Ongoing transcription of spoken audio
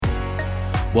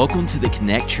Welcome to the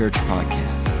Connect Church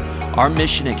podcast. Our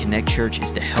mission at Connect Church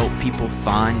is to help people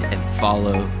find and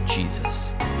follow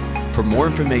Jesus. For more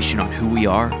information on who we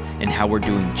are and how we're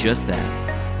doing just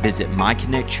that, visit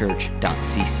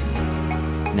myconnectchurch.cc.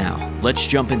 Now, let's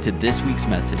jump into this week's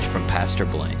message from Pastor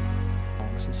Blaine.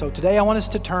 So today I want us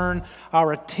to turn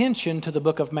our attention to the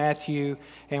book of Matthew,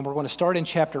 and we're going to start in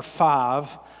chapter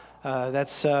 5.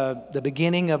 That's the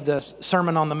beginning of the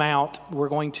Sermon on the Mount. We're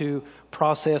going to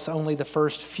process only the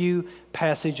first few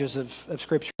passages of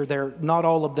Scripture. They're not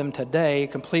all of them today, a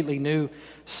completely new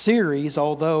series,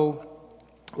 although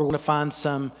we're going to find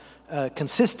some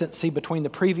consistency between the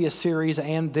previous series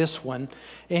and this one.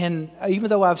 And even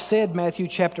though I've said Matthew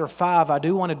chapter 5, I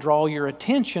do want to draw your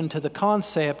attention to the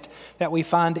concept that we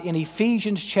find in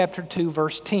Ephesians chapter 2,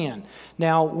 verse 10.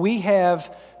 Now, we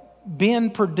have been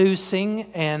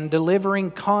producing and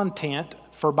delivering content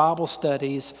for Bible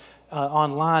studies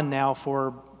online now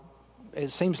for,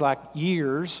 it seems like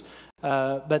years,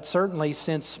 but certainly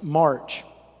since March.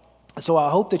 So I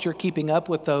hope that you're keeping up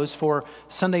with those for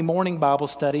Sunday morning Bible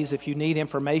studies. If you need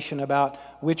information about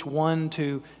which one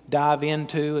to dive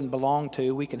into and belong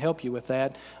to, we can help you with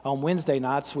that. On Wednesday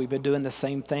nights, we've been doing the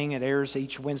same thing. It airs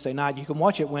each Wednesday night. You can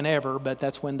watch it whenever, but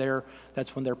that's when they're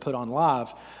put on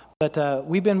live. But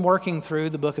we've been working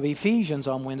through the book of Ephesians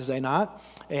on Wednesday night,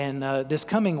 and this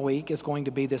coming week is going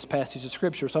to be this passage of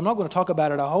Scripture. So I'm not going to talk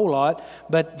about it a whole lot,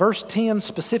 but verse 10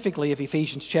 specifically of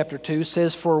Ephesians chapter 2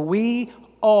 says, "For we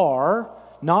are,"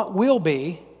 not will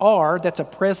be, "are," that's a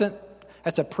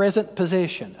present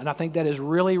position. And I think that is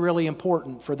really, really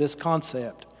important for this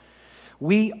concept.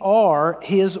 We are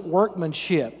His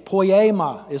workmanship.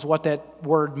 Poema is what that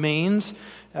word means.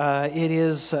 It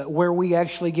is where we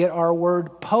actually get our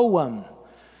word poem.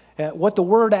 What the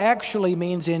word actually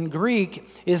means in Greek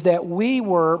is that we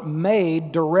were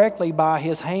made directly by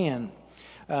His hand.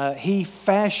 He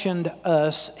fashioned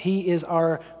us. He is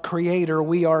our creator.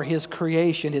 We are His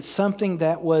creation. It's something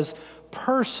that was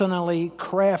personally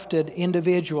crafted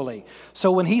individually.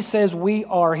 So when He says we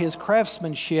are His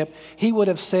craftsmanship, He would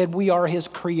have said we are His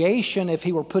creation if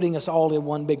He were putting us all in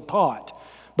one big pot.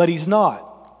 But He's not.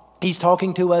 He's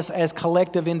talking to us as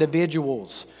collective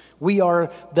individuals. We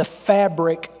are the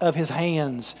fabric of His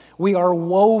hands. We are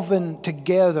woven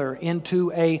together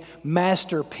into a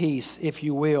masterpiece, if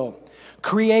you will.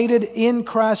 Created in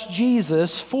Christ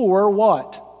Jesus for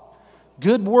what?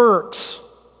 Good works,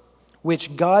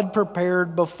 which God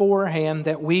prepared beforehand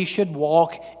that we should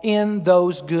walk in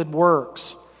those good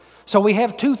works. So we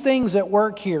have two things at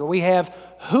work here. We have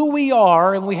who we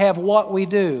are and we have what we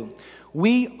do.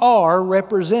 We are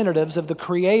representatives of the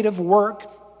creative work,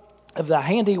 of the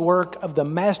handiwork, of the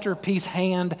masterpiece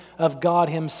hand of God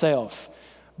Himself.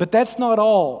 But that's not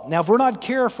all. Now, if we're not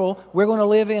careful, we're going to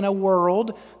live in a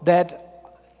world that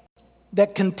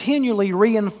continually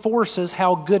reinforces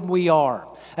how good we are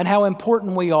and how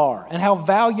important we are and how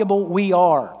valuable we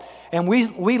are. And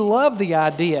we love the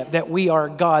idea that we are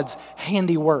God's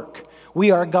handiwork.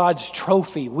 We are God's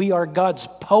trophy. We are God's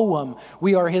poem.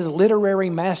 We are His literary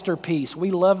masterpiece.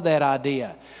 We love that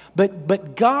idea.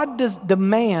 But God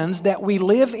demands that we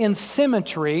live in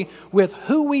symmetry with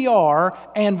who we are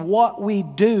and what we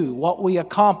do, what we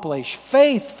accomplish.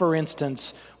 Faith, for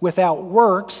instance, without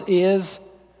works is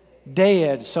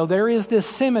dead. So there is this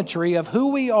symmetry of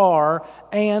who we are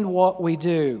and what we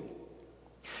do.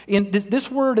 This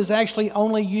word is actually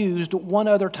only used one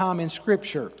other time in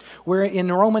Scripture, where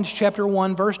in Romans chapter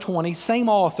 1, verse 20, same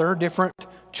author, different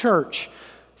church.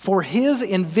 For His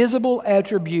invisible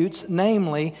attributes,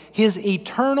 namely His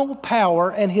eternal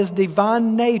power and His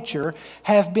divine nature,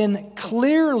 have been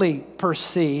clearly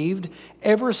perceived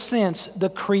ever since the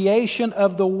creation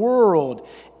of the world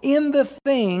in the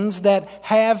things that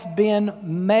have been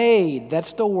made.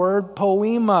 That's the word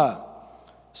poema.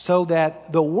 So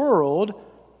that the world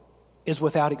is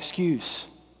without excuse.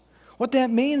 What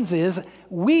that means is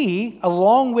we,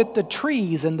 along with the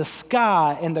trees and the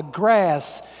sky and the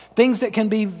grass, things that can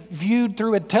be viewed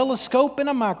through a telescope and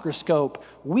a microscope,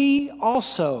 we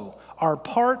also are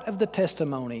part of the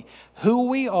testimony. Who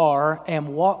we are and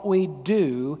what we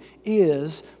do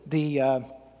is the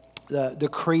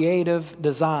creative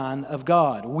design of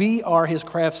God. We are His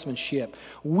craftsmanship.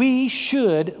 We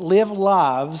should live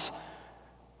lives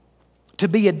to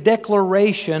be a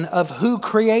declaration of who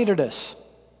created us.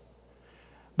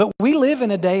 But we live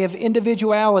in a day of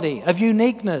individuality, of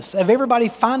uniqueness, of everybody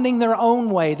finding their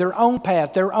own way, their own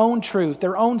path, their own truth,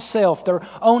 their own self, their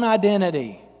own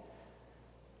identity.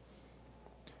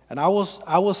 And I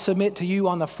will submit to you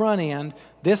on the front end,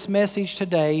 this message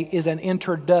today is an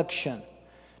introduction.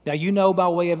 Now, you know, by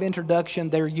way of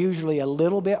introduction, they're usually a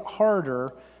little bit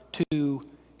harder to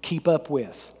keep up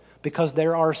with, because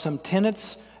there are some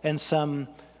tenets and some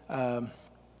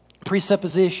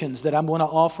presuppositions that I'm going to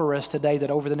offer us today that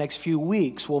over the next few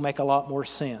weeks will make a lot more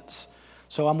sense.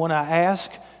 So I'm going to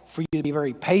ask for you to be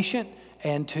very patient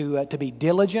and to be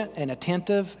diligent and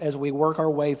attentive as we work our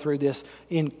way through this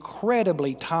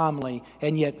incredibly timely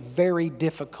and yet very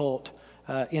difficult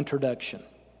introduction.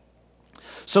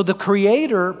 So the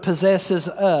Creator possesses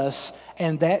us,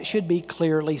 and that should be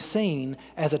clearly seen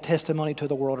as a testimony to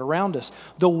the world around us.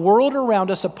 The world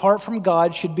around us, apart from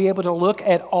God, should be able to look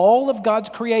at all of God's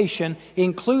creation,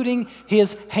 including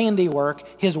His handiwork,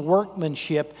 His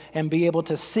workmanship, and be able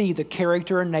to see the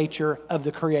character and nature of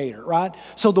the Creator, right?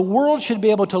 So the world should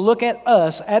be able to look at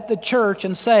us, at the church,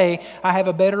 and say, I have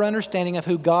a better understanding of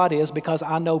who God is because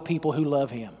I know people who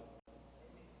love Him.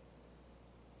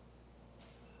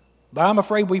 But I'm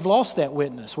afraid we've lost that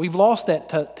witness. We've lost that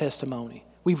testimony.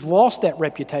 We've lost that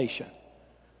reputation.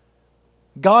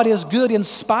 God is good in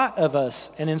spite of us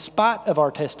and in spite of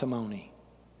our testimony.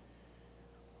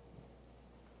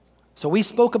 So we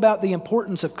spoke about the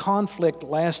importance of conflict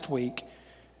last week,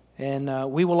 and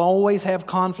we will always have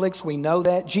conflicts. We know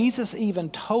that. Jesus even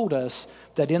told us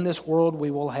that in this world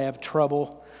we will have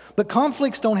trouble. But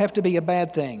conflicts don't have to be a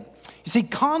bad thing. You see,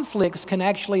 conflicts can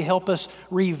actually help us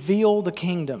reveal the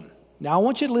kingdom. Now, I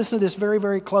want you to listen to this very,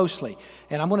 very closely,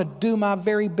 and I'm going to do my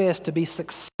very best to be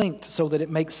succinct so that it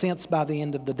makes sense by the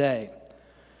end of the day.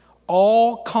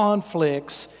 All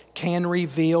conflicts can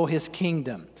reveal His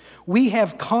kingdom. We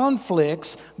have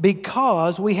conflicts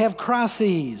because we have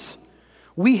crises.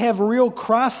 We have real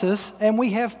crisis, and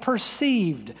we have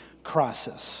perceived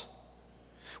crisis.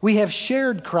 We have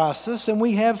shared crisis, and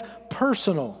we have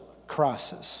personal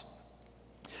crisis.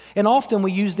 And often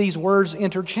we use these words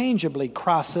interchangeably,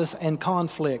 crisis and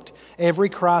conflict. Every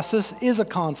crisis is a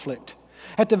conflict.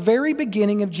 At the very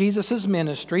beginning of Jesus'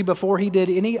 ministry, before He did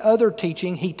any other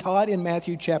teaching, He taught in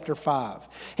Matthew chapter 5.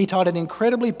 He taught an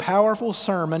incredibly powerful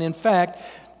sermon. In fact,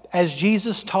 as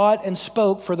Jesus taught and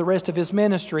spoke for the rest of His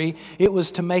ministry, it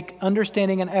was to make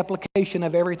understanding and application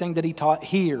of everything that He taught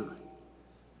here.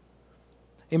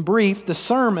 In brief, the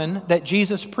sermon that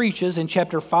Jesus preaches in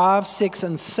chapter 5, 6,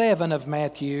 and 7 of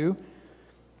Matthew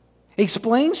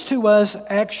explains to us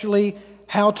actually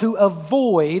how to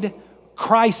avoid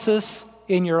crisis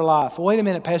in your life. Wait a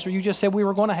minute, Pastor, you just said we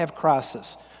were going to have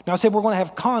crisis. No, I said we're going to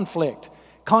have conflict.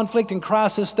 Conflict and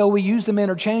crisis, though we use them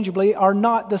interchangeably, are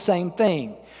not the same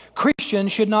thing.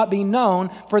 Christians should not be known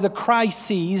for the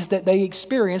crises that they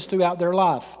experience throughout their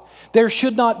life. There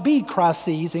should not be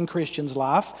crises in Christians'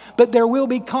 life, but there will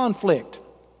be conflict.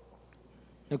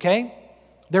 Okay?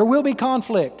 There will be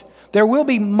conflict. There will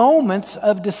be moments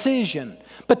of decision.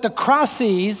 But the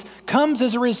crisis comes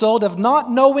as a result of not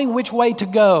knowing which way to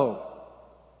go.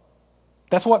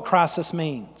 That's what crisis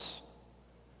means.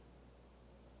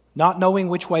 Not knowing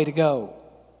which way to go.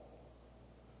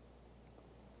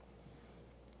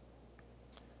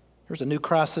 There's a new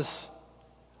crisis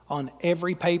on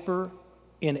every paper,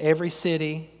 in every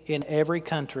city, in every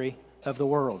country of the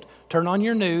world. Turn on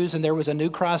your news, and there was a new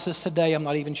crisis today. I'm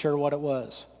not even sure what it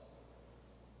was.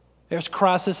 There's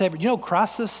crisis every. You know,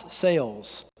 crisis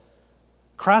sells.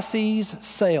 Crises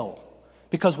sell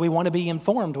because we want to be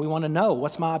informed. We want to know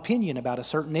what's my opinion about a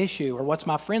certain issue, or what's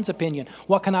my friend's opinion.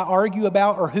 What can I argue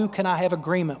about, or who can I have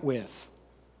agreement with?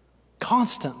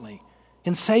 Constantly,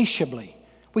 insatiably.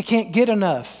 We can't get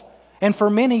enough. And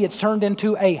for many, it's turned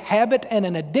into a habit and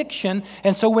an addiction.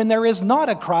 And so when there is not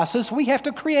a crisis, we have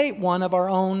to create one of our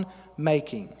own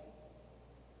making.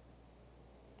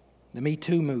 The Me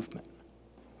Too movement,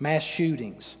 mass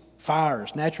shootings,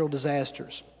 fires, natural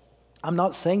disasters. I'm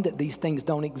not saying that these things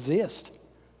don't exist.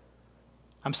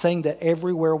 I'm saying that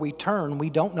everywhere we turn,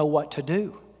 we don't know what to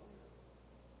do.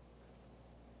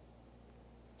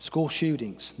 School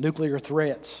shootings, nuclear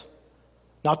threats.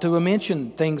 Not to mention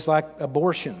things like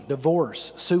abortion,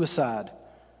 divorce, suicide.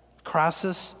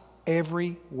 Crisis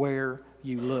everywhere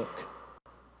you look.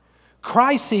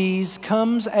 Crises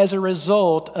comes as a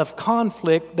result of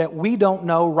conflict that we don't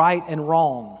know right and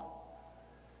wrong.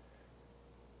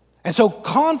 And so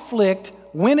conflict,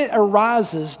 when it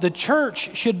arises, the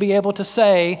church should be able to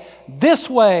say, this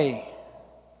way.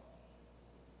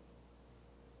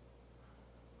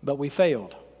 But we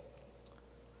failed.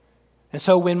 And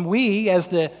so when we, as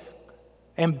the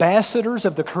ambassadors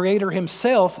of the Creator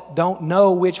Himself, don't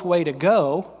know which way to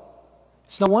go,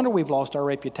 it's no wonder we've lost our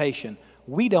reputation.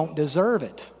 We don't deserve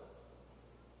it.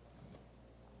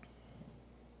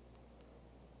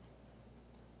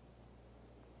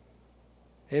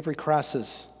 Every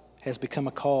crisis has become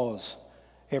a cause.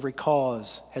 Every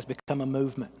cause has become a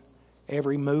movement.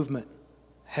 Every movement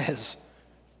has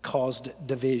caused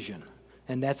division.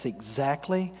 And that's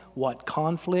exactly what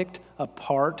conflict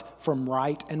apart from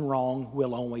right and wrong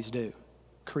will always do.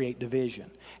 Create division.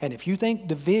 And if you think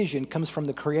division comes from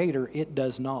the Creator, it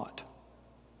does not.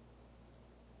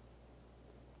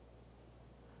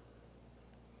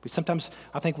 Sometimes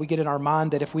I think we get in our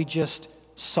mind that if we just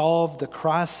solve the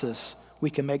crisis,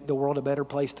 we can make the world a better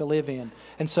place to live in.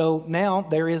 And so now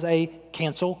there is a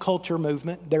cancel culture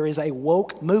movement. There is a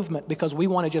woke movement because we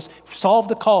want to just solve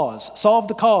the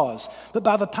cause. But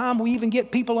by the time we even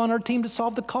get people on our team to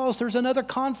solve the cause, there's another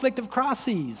conflict of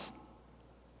crises.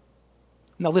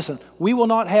 Now listen, we will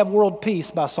not have world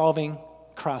peace by solving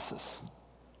crisis.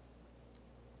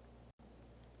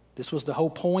 This was the whole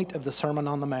point of the Sermon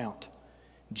on the Mount.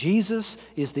 Jesus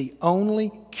is the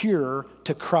only cure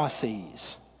to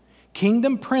crises.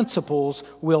 Kingdom principles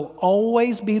will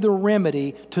always be the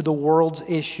remedy to the world's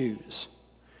issues.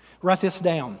 Write this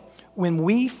down. When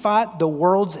we fight the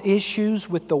world's issues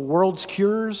with the world's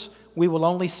cures, we will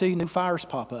only see new fires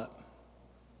pop up.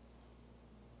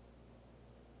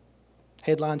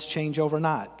 Headlines change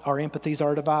overnight. Our empathies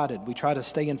are divided. We try to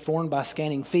stay informed by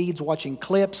scanning feeds, watching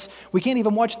clips. We can't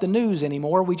even watch the news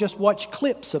anymore. We just watch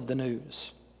clips of the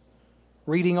news.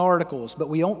 Reading articles, but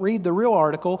we don't read the real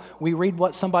article. We read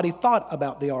what somebody thought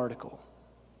about the article.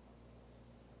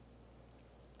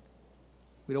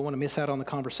 We don't want to miss out on the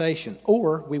conversation,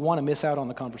 or we want to miss out on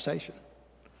the conversation.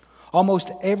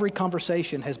 Almost every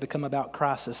conversation has become about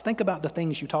crisis. Think about the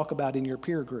things you talk about in your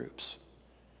peer groups.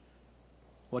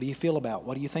 What do you feel about?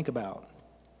 What do you think about?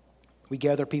 We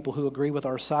gather people who agree with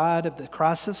our side of the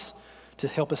crisis to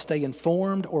help us stay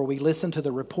informed, or we listen to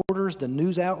the reporters, the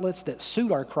news outlets that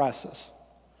suit our crisis.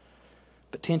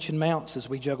 But tension mounts as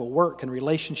we juggle work and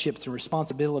relationships and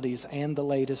responsibilities and the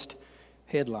latest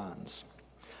headlines.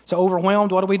 So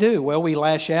overwhelmed, what do? Well, we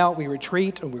lash out, we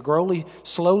retreat, and we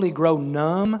slowly grow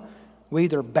numb. We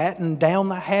either batten down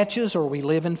the hatches or we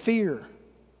live in fear.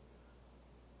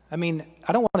 I mean,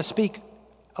 I don't want to speak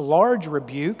a large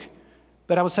rebuke,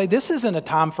 but I would say this isn't a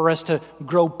time for us to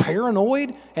grow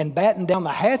paranoid and batten down the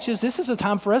hatches. This is a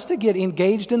time for us to get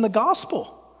engaged in the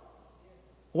gospel.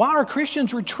 Why are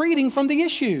Christians retreating from the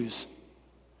issues?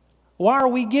 Why are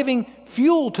we giving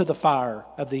fuel to the fire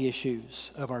of the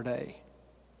issues of our day?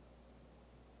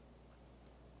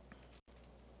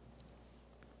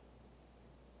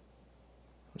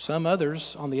 Some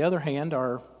others, on the other hand,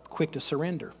 are quick to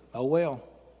surrender. Oh well.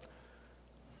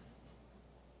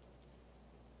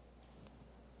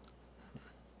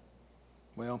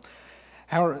 Well,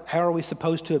 how are we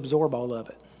supposed to absorb all of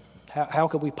it? How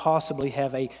could we possibly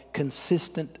have a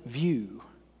consistent view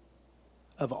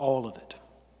of all of it?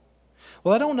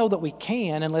 Well, I don't know that we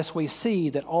can unless we see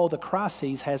that all the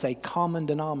crises has a common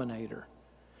denominator,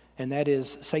 and that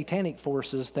is satanic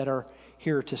forces that are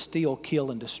here to steal, kill,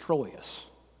 and destroy us.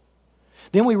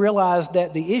 Then we realize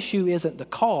that the issue isn't the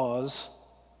cause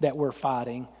that we're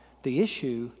fighting. The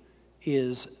issue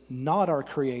is not our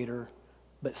Creator,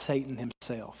 but Satan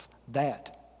himself.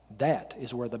 That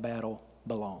is where the battle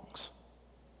belongs.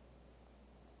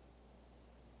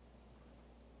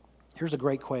 Here's a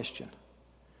great question.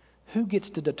 Who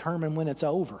gets to determine when it's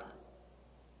over?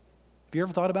 Have you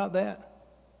ever thought about that?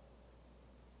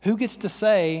 Who gets to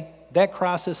say that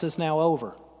crisis is now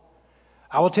over?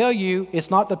 I will tell you, it's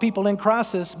not the people in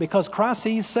crisis, because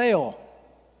crises sell.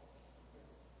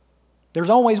 There's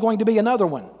always going to be another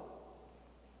one.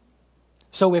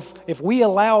 So if we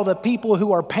allow the people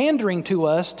who are pandering to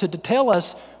us to tell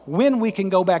us when we can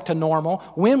go back to normal,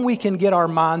 when we can get our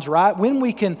minds right, when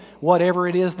we can, whatever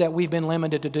it is that we've been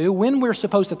limited to do, when we're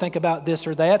supposed to think about this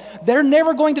or that, they're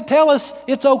never going to tell us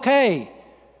it's okay.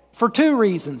 For two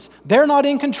reasons. They're not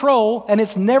in control, and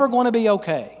it's never going to be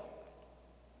okay.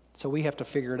 So we have to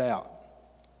figure it out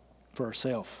for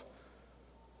ourselves.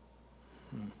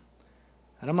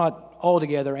 And I'm not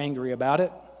altogether angry about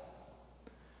it,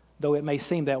 though it may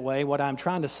seem that way. What I'm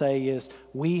trying to say is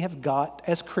we have got,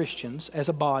 as Christians, as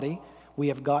a body, we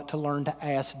have got to learn to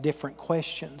ask different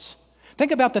questions.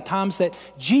 Think about the times that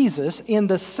Jesus, in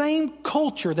the same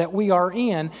culture that we are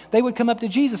in, they would come up to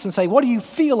Jesus and say, what do you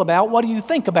feel about, what do you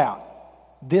think about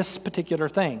this particular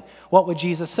thing? What would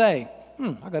Jesus say?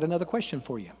 I got another question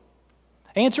for you.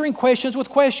 Answering questions with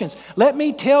questions. Let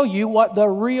me tell you what the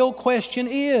real question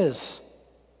is.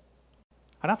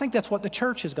 And I think that's what the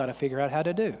church has got to figure out how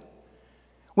to do.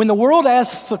 When the world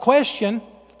asks a question,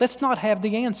 let's not have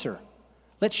the answer.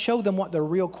 Let's show them what the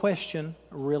real question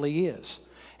really is.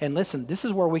 And listen, this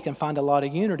is where we can find a lot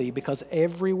of unity, because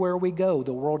everywhere we go,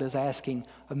 the world is asking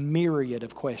a myriad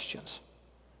of questions.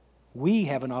 We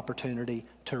have an opportunity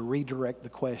to redirect the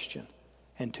question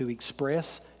and to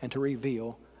express and to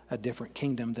reveal a different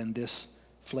kingdom than this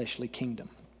fleshly kingdom.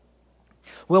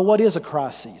 Well, what is a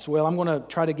crisis? Well, I'm going to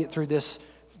try to get through this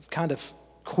kind of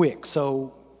quick.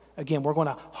 So, again, we're going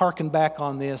to hearken back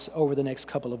on this over the next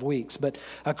couple of weeks. But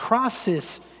a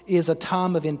crisis is a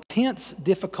time of intense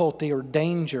difficulty or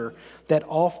danger that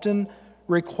often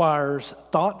requires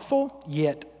thoughtful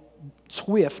yet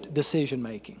swift decision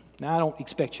making. Now, I don't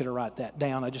expect you to write that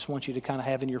down. I just want you to kind of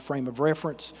have in your frame of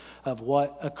reference of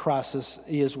what a crisis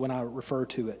is when I refer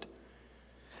to it.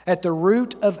 At the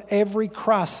root of every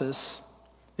crisis,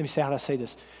 let me see how do I say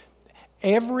this.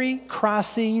 Every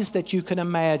crisis that you can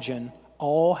imagine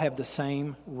all have the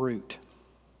same root.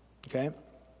 Okay?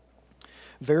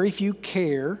 Very few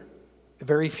care,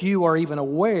 very few are even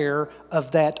aware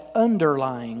of that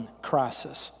underlying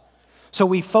crisis. So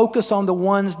we focus on the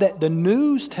ones that the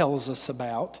news tells us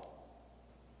about.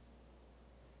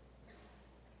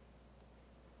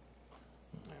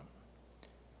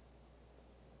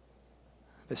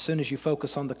 As soon as you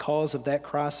focus on the cause of that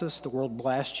crisis, the world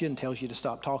blasts you and tells you to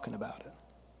stop talking about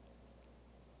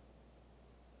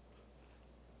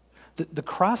it. The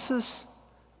crisis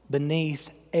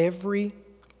beneath every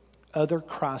other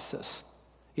crisis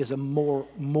is a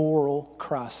moral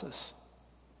crisis.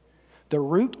 The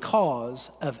root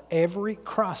cause of every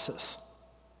crisis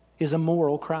is a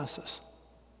moral crisis.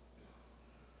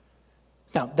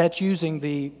 Now, that's using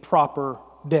the proper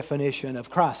definition of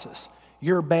crisis.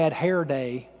 Your bad hair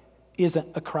day isn't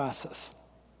a crisis,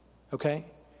 okay?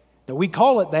 Now, we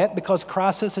call it that because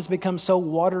crisis has become so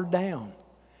watered down.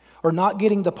 Or not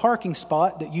getting the parking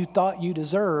spot that you thought you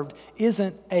deserved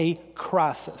isn't a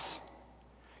crisis.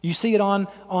 You see it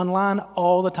online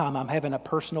all the time. I'm having a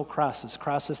personal crisis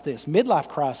this, midlife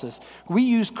crisis. We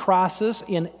use crisis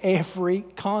in every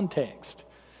context,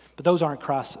 but those aren't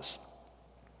crises.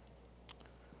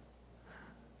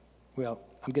 Well,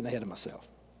 I'm getting ahead of myself.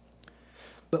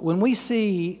 But when we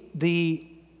see the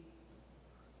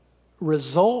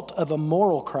result of a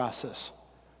moral crisis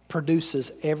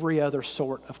produces every other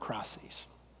sort of crisis.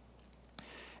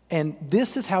 And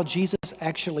this is how Jesus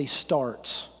actually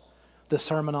starts the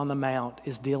Sermon on the Mount,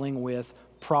 is dealing with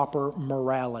proper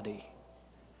morality.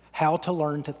 How to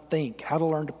learn to think, how to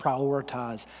learn to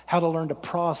prioritize, how to learn to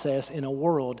process in a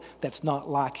world that's not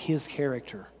like his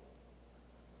character.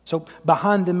 So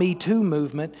behind the Me Too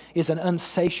movement is an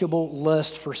insatiable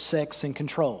lust for sex and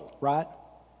control, right?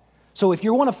 So if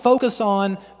you want to focus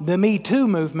on the Me Too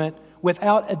movement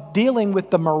without dealing with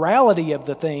the morality of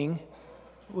the thing,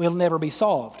 it'll never be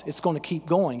solved. It's going to keep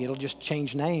going. It'll just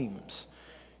change names.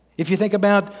 If you think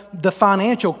about the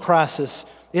financial crisis,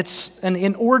 it's an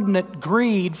inordinate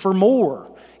greed for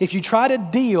more. If you try to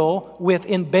deal with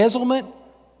embezzlement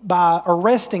by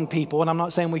arresting people, and I'm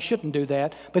not saying we shouldn't do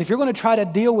that, but if you're going to try to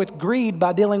deal with greed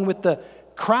by dealing with the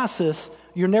crisis,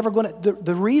 you're never going to.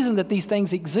 The reason that these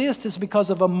things exist is because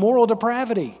of a moral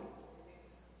depravity.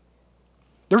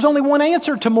 There's only one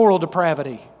answer to moral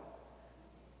depravity.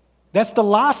 That's the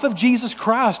life of Jesus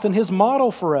Christ and his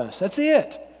model for us. That's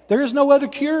it. There is no other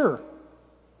cure.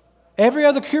 Every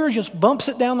other cure just bumps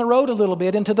it down the road a little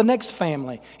bit into the next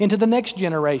family, into the next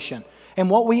generation. And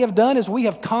what we have done is we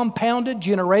have compounded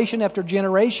generation after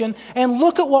generation, and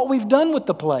look at what we've done with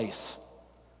the place.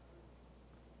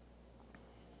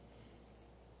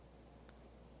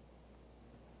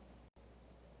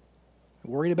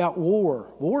 Worried about war.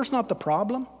 War's not the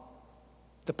problem.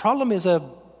 The problem is a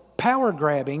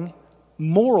power-grabbing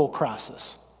moral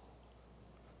crisis.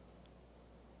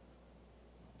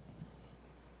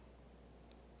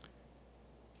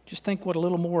 Just think what a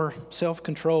little more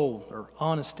self-control or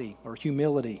honesty or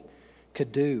humility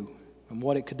could do and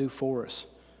what it could do for us.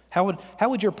 How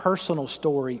would your personal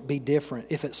story be different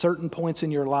if at certain points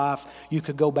in your life you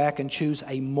could go back and choose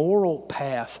a moral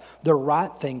path, the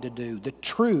right thing to do, the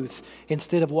truth,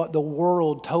 instead of what the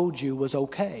world told you was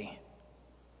okay?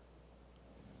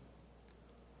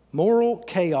 Moral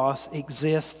chaos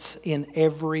exists in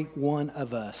every one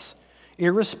of us.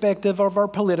 Irrespective of our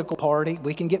political party,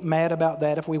 we can get mad about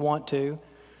that if we want to.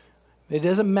 It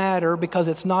doesn't matter because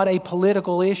it's not a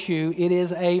political issue. It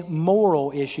is a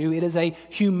moral issue. It is a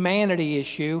humanity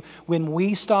issue when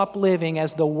we stop living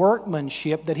as the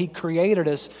workmanship that he created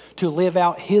us to live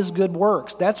out his good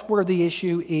works. That's where the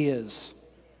issue is.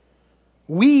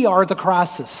 We are the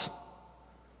crisis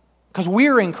because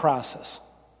we're in crisis.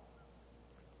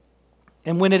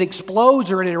 And when it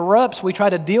explodes or it erupts, we try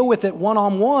to deal with it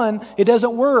one-on-one. It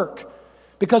doesn't work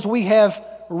because we have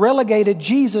relegated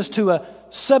Jesus to a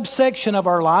subsection of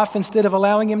our life instead of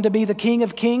allowing him to be the King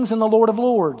of Kings and the Lord of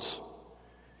Lords.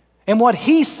 And what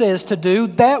he says to do,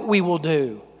 that we will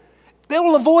do. That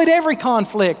will avoid every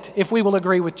conflict if we will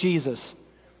agree with Jesus.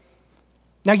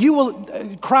 Now you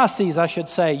will, crises I should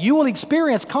say, you will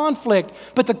experience conflict,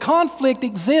 but the conflict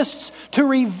exists to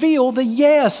reveal the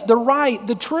yes, the right,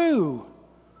 the true.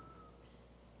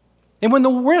 And when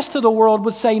the rest of the world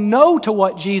would say no to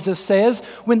what Jesus says,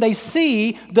 when they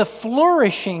see the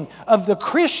flourishing of the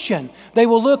Christian, they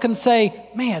will look and say,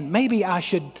 man, maybe I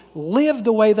should live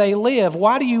the way they live.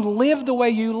 Why do you live the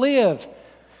way you live?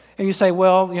 And you say,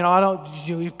 well,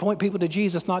 you point people to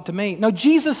Jesus, not to me. No,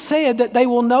 Jesus said that they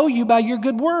will know you by your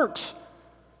good works.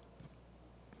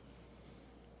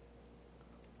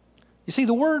 You see,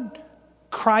 the word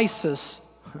crisis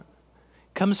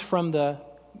comes from the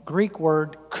Greek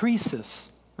word krisis.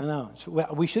 I know,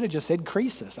 we should have just said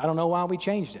krisis. I don't know why we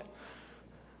changed it.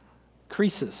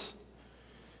 Krisis.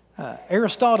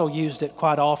 Aristotle used it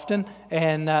quite often,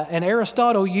 and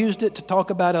Aristotle used it to talk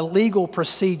about a legal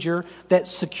procedure that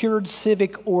secured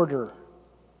civic order.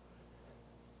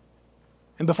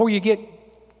 And before you get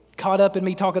caught up in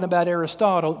me talking about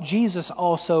Aristotle, Jesus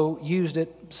also used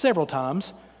it several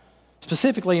times,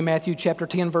 specifically in Matthew chapter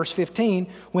 10, verse 15,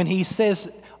 when he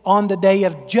says, on the day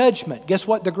of judgment. Guess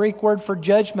what the Greek word for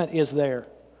judgment is there?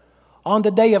 On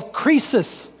the day of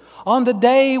krisis. On the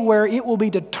day where it will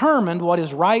be determined what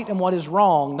is right and what is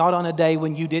wrong, not on a day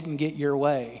when you didn't get your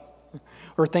way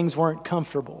or things weren't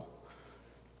comfortable.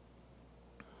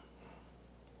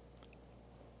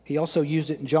 He also used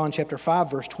it in John chapter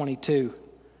 5, verse 22,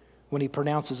 when he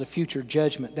pronounces a future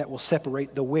judgment that will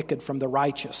separate the wicked from the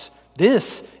righteous.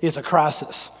 This is a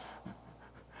crisis.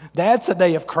 That's a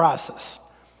day of crisis.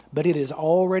 But it has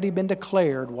already been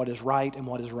declared what is right and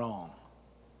what is wrong.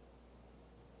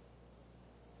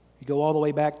 You go all the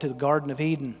way back to the Garden of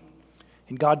Eden,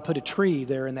 and God put a tree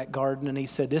there in that garden, and he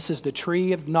said, this is the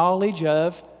tree of knowledge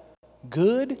of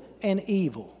good and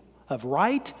evil, of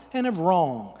right and of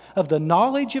wrong, of the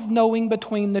knowledge of knowing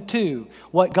between the two.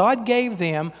 What God gave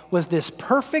them was this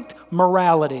perfect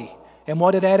morality. And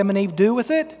what did Adam and Eve do with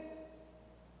it?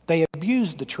 They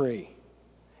abused the tree,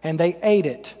 and they ate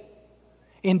it.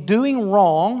 In doing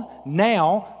wrong,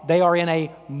 now they are in a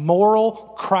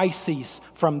moral crisis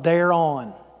from there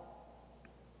on.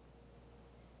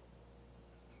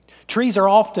 Trees are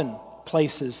often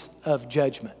places of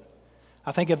judgment.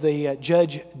 I think of the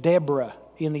Judge Deborah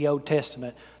in the Old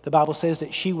Testament. The Bible says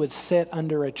that she would sit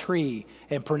under a tree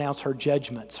and pronounce her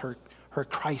judgments, her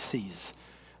crises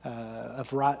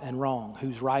of right and wrong,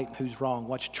 who's right and who's wrong,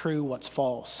 what's true, what's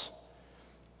false.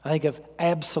 I think of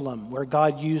Absalom, where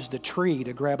God used the tree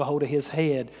to grab a hold of his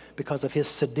head because of his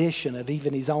sedition of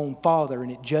even his own father,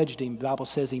 and it judged him, the Bible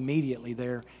says, immediately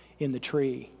there in the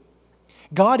tree.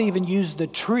 God even used the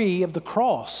tree of the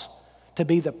cross to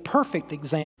be the perfect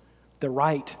example, the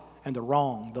right and the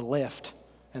wrong, the left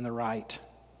and the right.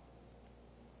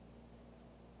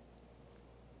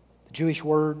 The Jewish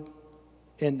word,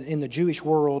 in the Jewish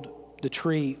world, the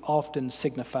tree often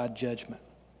signified judgment.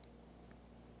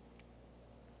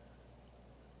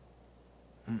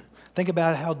 Think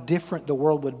about how different the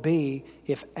world would be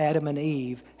if Adam and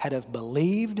Eve had have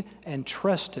believed and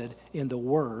trusted in the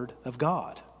Word of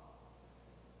God.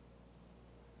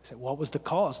 So what was the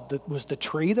cause? Was the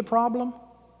tree the problem?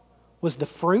 Was the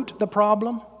fruit the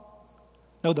problem?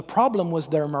 No, the problem was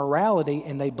their morality,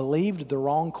 and they believed the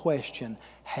wrong question.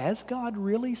 Has God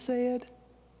really said?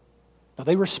 No,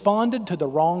 they responded to the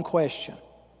wrong question.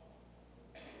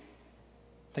 I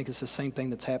think it's the same thing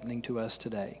that's happening to us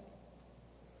today.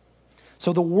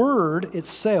 So the word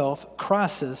itself,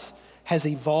 crisis, has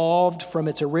evolved from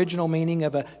its original meaning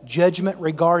of a judgment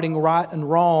regarding right and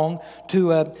wrong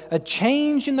to a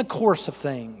change in the course of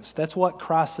things. That's what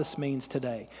crisis means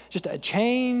today. Just a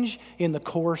change in the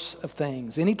course of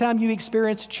things. Anytime you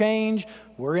experience change,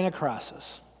 we're in a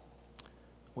crisis.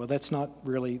 Well, that's not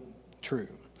really true.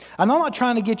 I'm not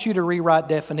trying to get you to rewrite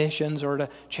definitions or to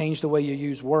change the way you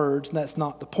use words, and that's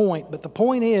not the point. But the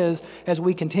point is, as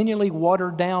we continually water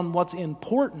down what's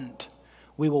important,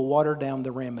 we will water down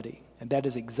the remedy. And that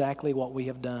is exactly what we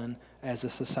have done as a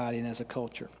society and as a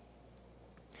culture.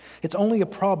 It's only a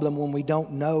problem when we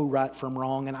don't know right from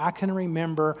wrong. And I can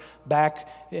remember back,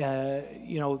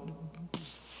 the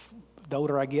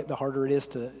older I get, the harder it is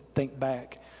to think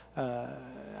back.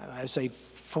 I say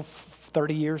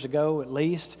 30 years ago at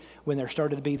least, when there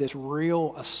started to be this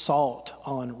real assault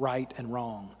on right and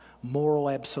wrong. Moral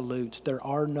absolutes. There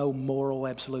are no moral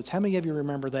absolutes. How many of you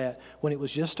remember that? When it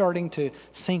was just starting to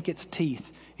sink its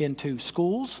teeth into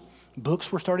schools,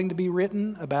 books were starting to be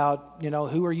written about,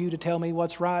 who are you to tell me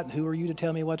what's right and who are you to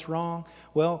tell me what's wrong?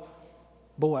 Well,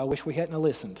 boy, I wish we hadn't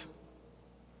listened.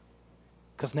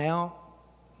 Because now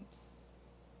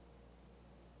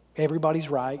everybody's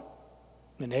right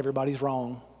and everybody's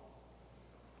wrong.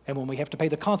 And when we have to pay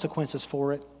the consequences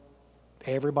for it,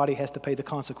 everybody has to pay the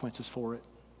consequences for it.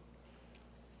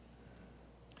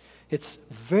 It's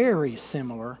very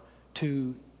similar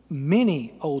to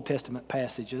many Old Testament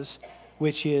passages,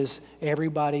 which is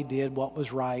everybody did what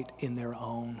was right in their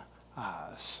own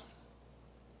eyes.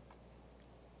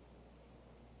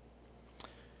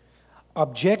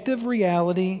 Objective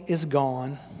reality is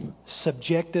gone.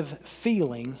 Subjective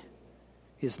feeling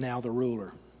is now the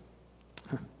ruler.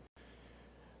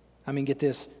 I mean, get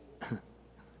this.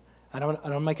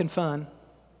 I'm making fun.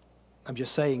 I'm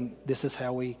just saying these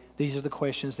are the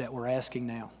questions that we're asking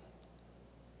now.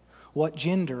 What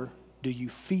gender do you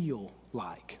feel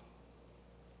like?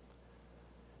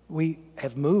 We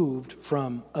have moved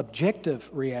from objective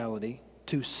reality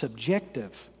to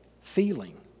subjective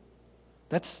feeling.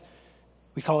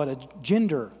 We call it a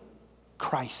gender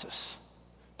crisis.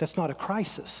 That's not a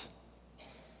crisis.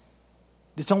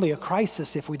 It's only a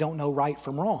crisis if we don't know right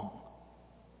from wrong,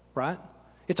 right?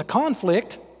 It's a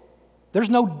conflict.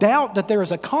 There's no doubt that there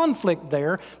is a conflict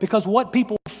there because what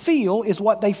people feel is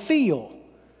what they feel.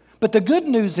 But the good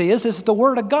news is that the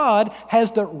Word of God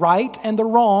has the right and the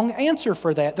wrong answer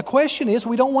for that. The question is,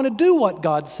 we don't want to do what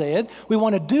God said. We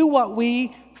want to do what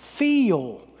we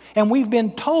feel. And we've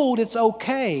been told it's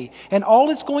okay. And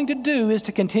all it's going to do is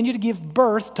to continue to give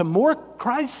birth to more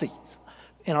crises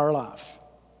in our life.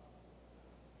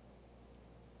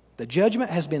 The judgment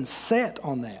has been set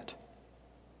on that.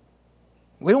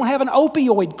 We don't have an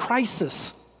opioid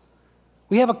crisis.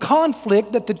 We have a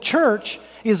conflict that the church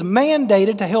is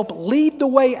mandated to help lead the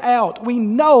way out. We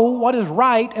know what is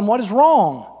right and what is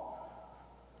wrong.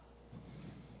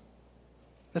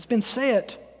 That's been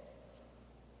set.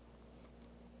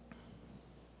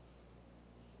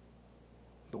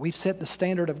 But we've set the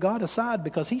standard of God aside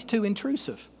because He's too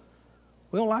intrusive.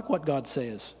 We don't like what God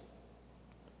says.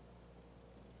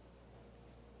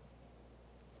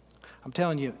 I'm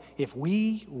telling you, if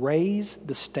we raise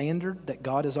the standard that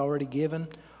God has already given,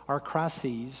 our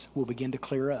crises will begin to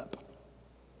clear up.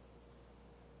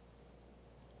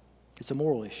 It's a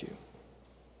moral issue.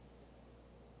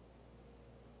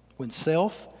 When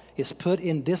self is put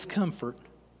in discomfort,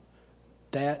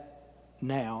 that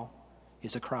now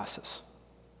is a crisis.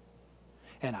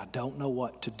 And I don't know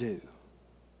what to do.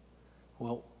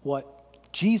 Well,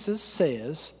 what Jesus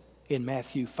says in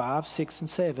Matthew 5, 6, and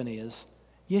 7 is,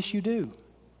 yes, you do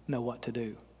know what to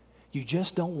do. You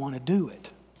just don't want to do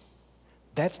it.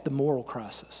 That's the moral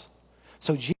crisis.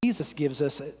 So Jesus gives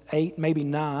us 8, maybe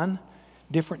 9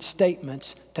 different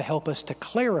statements to help us to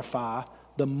clarify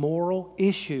the moral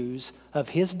issues of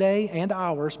His day and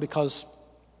ours, because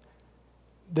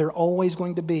they're always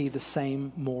going to be the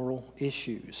same moral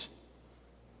issues.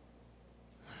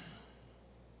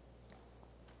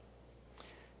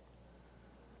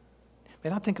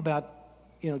 And I think about,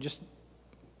 just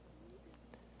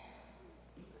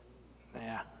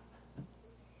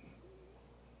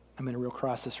I'm in a real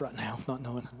crisis right now, not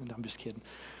knowing. I'm just kidding.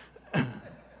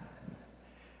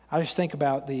 I just think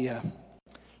about the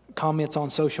comments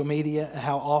on social media and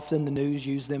how often the news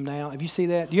use them now. Have you seen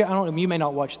that? You may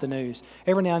not watch the news.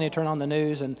 Every now and then you turn on the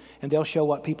news and they'll show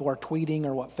what people are tweeting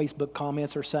or what Facebook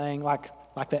comments are saying, like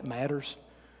that matters.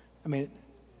 I mean,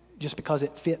 just because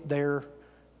it fit their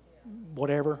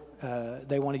whatever,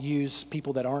 they want to use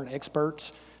people that aren't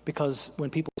experts. Because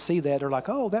when people see that, they're like,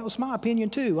 oh, that was my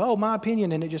opinion too. Oh, my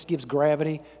opinion. And it just gives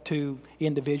gravity to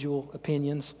individual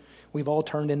opinions. We've all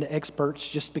turned into experts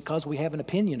just because we have an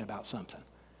opinion about something.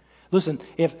 Listen,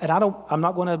 I'm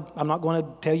not going to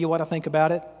tell you what I think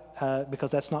about it because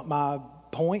that's not my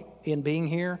point in being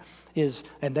here.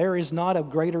 And there is not a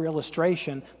greater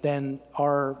illustration than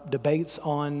our debates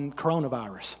on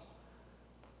coronavirus.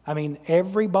 I mean,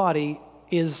 everybody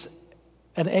is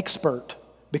an expert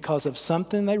because of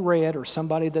something they read or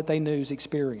somebody that they knew's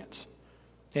experience.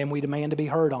 And we demand to be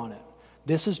heard on it.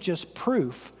 This is just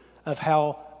proof of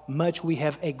how much we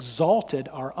have exalted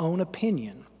our own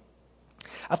opinion.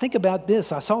 I think about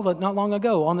this. I saw that not long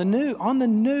ago on the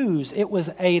news. It was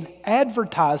an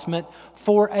advertisement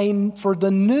for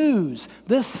the news,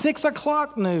 this 6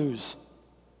 o'clock news.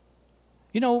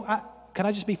 Can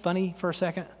I just be funny for a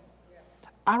second?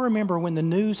 I remember when the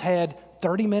news had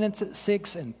 30 minutes at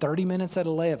 6 and 30 minutes at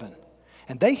 11.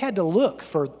 And they had to look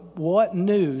for what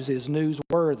news is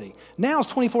newsworthy. Now it's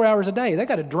 24 hours a day. They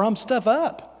got to drum stuff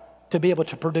up to be able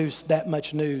to produce that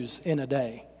much news in a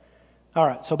day. All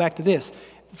right, so back to this.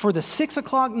 For the 6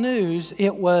 o'clock news,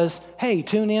 it was, hey,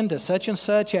 tune in to such and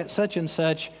such at such and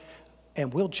such,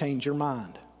 and we'll change your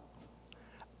mind.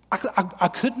 I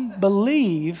couldn't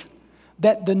believe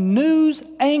that the news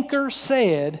anchor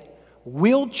said,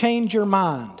 we'll change your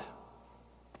mind.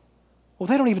 Well,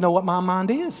 they don't even know what my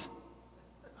mind is.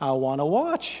 I want to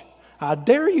watch. I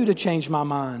dare you to change my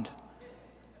mind.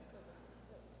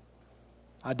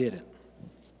 I did it.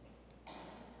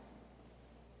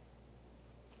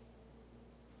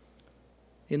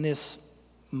 In this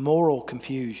moral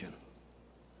confusion,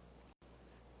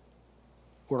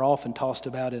 we're often tossed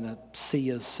about in a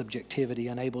sea of subjectivity,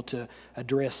 unable to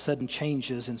address sudden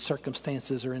changes in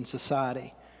circumstances or in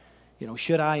society.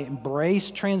 Should I embrace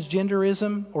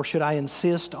transgenderism or should I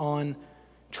insist on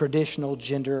traditional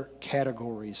gender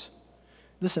categories?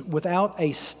 Listen, without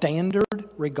a standard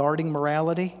regarding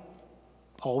morality,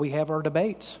 all we have are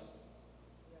debates.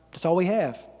 That's all we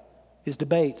have is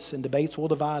debates, and debates will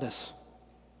divide us.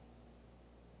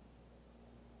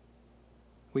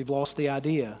 We've lost the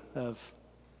idea of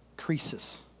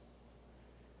Croesus.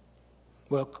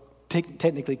 Well,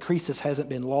 technically, Croesus hasn't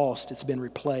been lost. It's been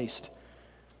replaced.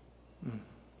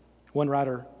 One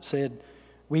writer said,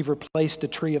 we've replaced the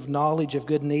tree of knowledge of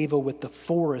good and evil with the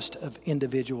forest of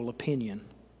individual opinion.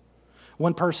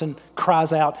 One person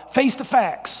cries out, face the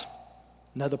facts.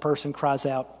 Another person cries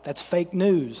out, that's fake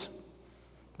news,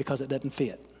 because it doesn't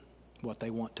fit what they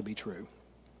want to be true.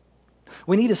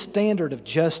 We need a standard of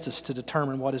justice to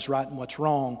determine what is right and what's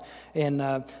wrong. And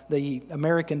the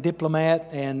American diplomat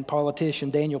and politician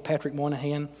Daniel Patrick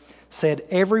Moynihan said,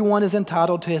 everyone is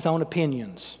entitled to his own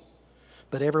opinions,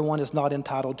 but everyone is not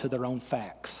entitled to their own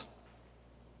facts.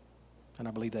 And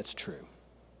I believe that's true.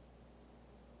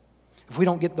 If we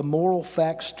don't get the moral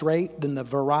facts straight, then the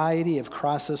variety of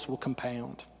crisis will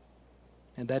compound.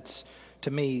 And that's,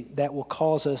 to me, that will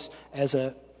cause us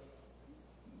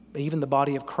even the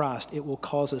body of Christ, it will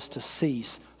cause us to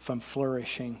cease from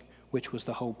flourishing, which was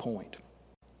the whole point.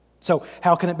 So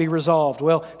how can it be resolved?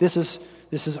 Well, this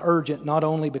is urgent not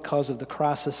only because of the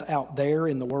crisis out there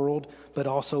in the world, but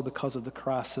also because of the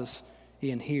crisis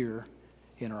in here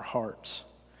in our hearts.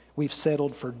 We've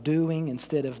settled for doing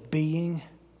instead of being.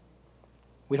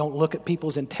 We don't look at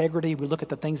people's integrity. We look at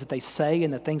the things that they say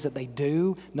and the things that they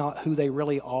do, not who they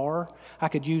really are. I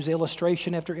could use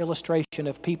illustration after illustration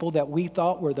of people that we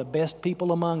thought were the best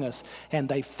people among us, and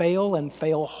they fail and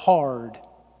fail hard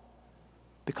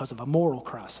because of a moral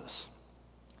crisis.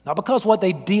 Not because what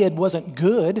they did wasn't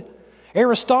good.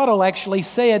 Aristotle actually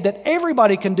said that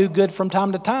everybody can do good from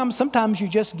time to time. Sometimes you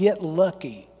just get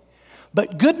lucky.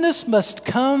 But goodness must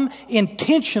come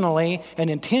intentionally, and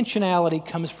intentionality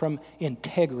comes from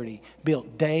integrity,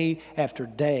 built day after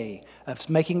day of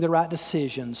making the right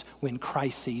decisions when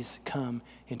crises come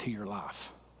into your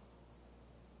life.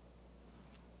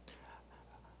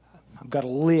 I've got a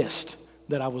list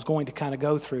that I was going to kind of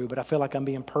go through, but I feel like I'm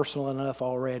being personal enough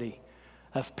already.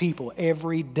 Of people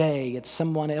every day, it's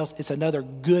someone else, it's another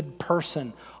good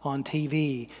person on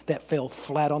TV that fell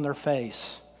flat on their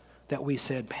face. That we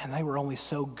said, man, they were only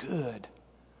so good.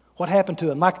 What happened to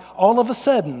them? Like all of a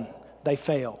sudden, they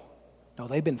fail. No,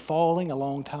 they've been falling a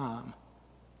long time.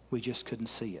 We just couldn't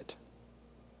see it.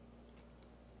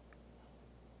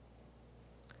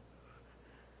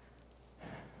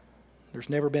 There's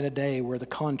never been a day where the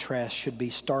contrast should be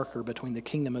starker between the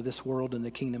kingdom of this world and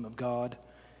the kingdom of God.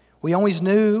 We always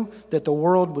knew that the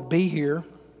world would be here.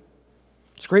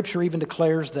 Scripture even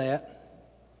declares that.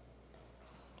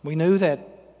 We knew that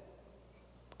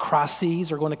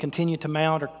crises are going to continue to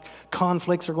mount, or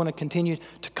conflicts are going to continue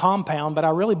to compound, but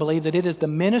I really believe that it is the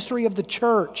ministry of the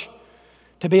church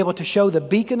to be able to show the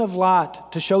beacon of light,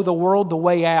 to show the world the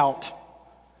way out.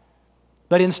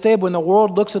 But instead, when the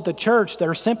world looks at the church,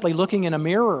 they're simply looking in a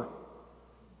mirror.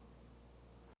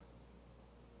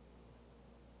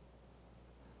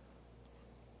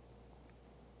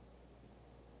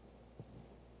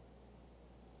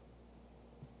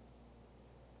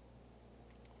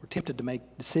 Tempted to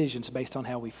make decisions based on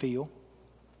how we feel.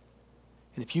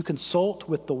 And if you consult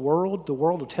with the world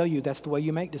will tell you that's the way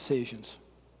you make decisions.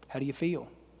 How do you feel?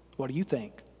 What do you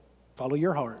think? Follow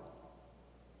your heart.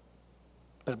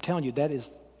 But I'm telling you, that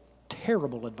is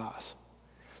terrible advice.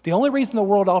 The only reason the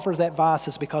world offers that advice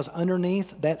is because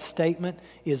underneath that statement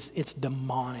it's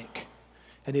demonic.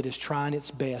 And it is trying its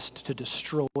best to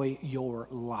destroy your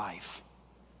life.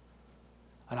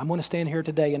 And I'm going to stand here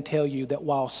today and tell you that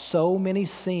while so many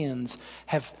sins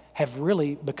have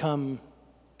really become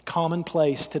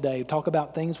commonplace today, talk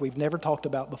about things we've never talked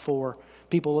about before,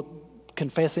 people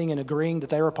confessing and agreeing that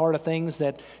they were part of things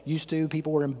that used to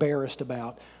people were embarrassed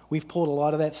about. We've pulled a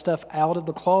lot of that stuff out of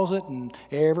the closet, and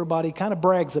everybody kind of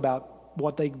brags about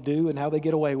what they do and how they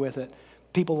get away with it.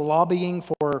 People lobbying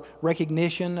for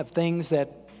recognition of things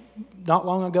that not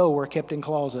long ago were kept in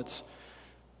closets.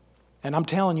 And I'm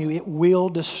telling you, it will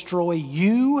destroy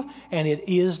you, and it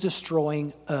is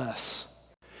destroying us.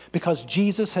 because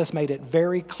Jesus has made it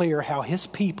very clear how His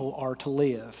people are to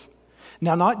live.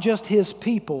 Now, not just His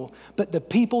people, but the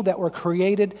people that were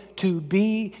created to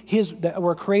be His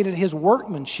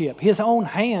workmanship, His own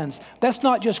hands. That's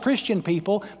not just Christian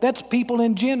people, that's people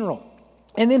in general.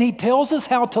 And then He tells us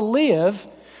how to live.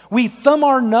 We thumb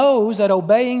our nose at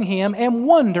obeying Him and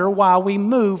wonder why we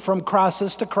move from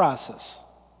crisis to crisis.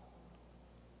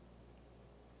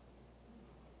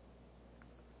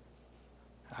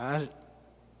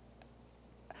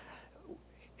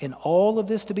 In all of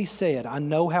this to be said, I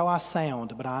know how I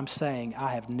sound, but I'm saying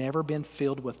I have never been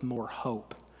filled with more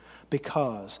hope,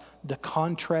 because the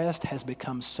contrast has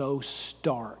become so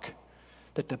stark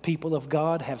that the people of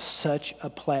God have such a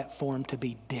platform to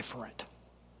be different.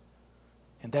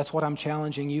 And that's what I'm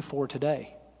challenging you for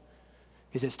today,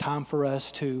 is it's time for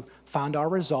us to find our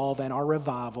resolve and our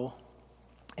revival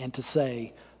and to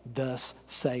say, "Thus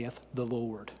saith the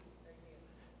Lord."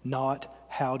 Not,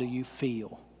 "How do you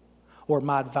feel?" Or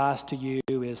my advice to you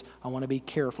is, I want to be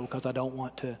careful because I don't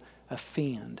want to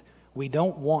offend. We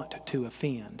don't want to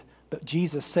offend. But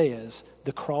Jesus says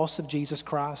the cross of Jesus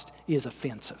Christ is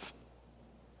offensive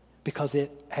because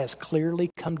it has clearly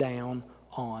come down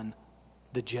on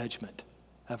the judgment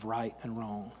of right and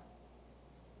wrong.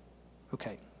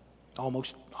 Okay,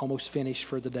 almost finished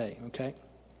for the day, okay?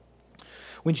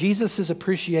 When Jesus is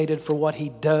appreciated for what He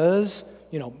does,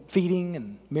 feeding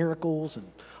and miracles and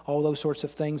all those sorts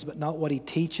of things, but not what He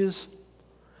teaches,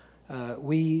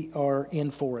 we are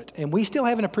in for it. And we still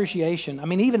have an appreciation. I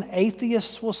mean, even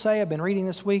atheists will say, I've been reading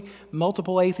this week,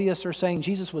 multiple atheists are saying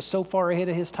Jesus was so far ahead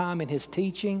of His time in His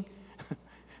teaching,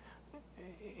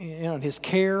 and His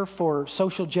care for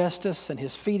social justice and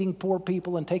His feeding poor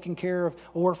people and taking care of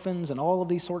orphans and all of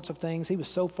these sorts of things. He was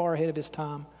so far ahead of His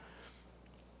time.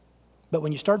 But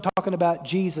when you start talking about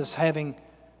Jesus having,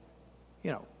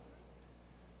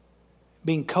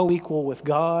 being co-equal with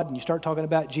God, and you start talking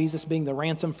about Jesus being the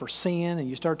ransom for sin, and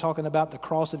you start talking about the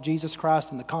cross of Jesus Christ,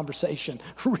 and the conversation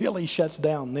really shuts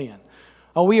down then.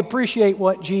 Oh, we appreciate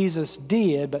what Jesus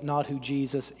did, but not who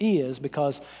Jesus is,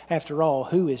 because after all,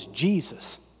 who is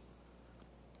Jesus?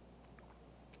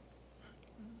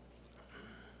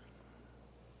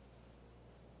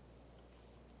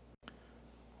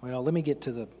 Well, let me get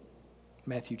to the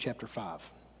Matthew chapter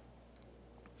 5.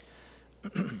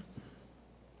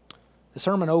 The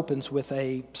sermon opens with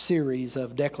a series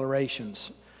of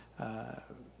declarations,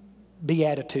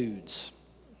 beatitudes.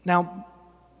 Now,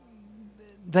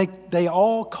 they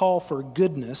all call for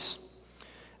goodness,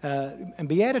 and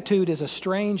beatitude is a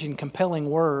strange and compelling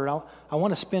word. I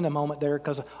want to spend a moment there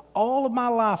because all of my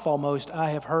life almost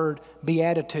I have heard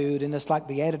beatitude, and it's like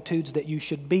the attitudes that you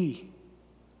should be,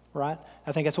 right?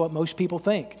 I think that's what most people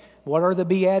think. What are the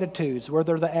beatitudes? Well,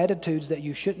 they're the attitudes that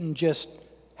you shouldn't just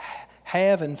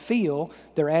have and feel.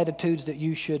 They're attitudes that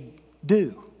you should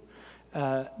do.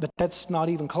 But that's not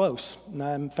even close.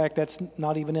 In fact, that's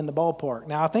not even in the ballpark.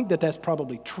 Now, I think that that's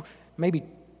probably maybe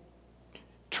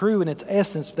true in its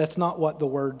essence, but that's not what the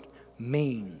word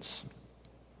means.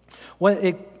 Well,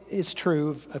 it's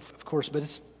true, of course,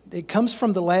 but it comes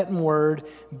from the Latin word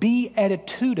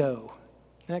beatitudo.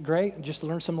 Isn't that great? Just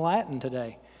learned some Latin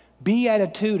today.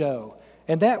 Beatitudo.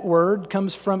 And that word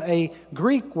comes from a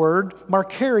Greek word,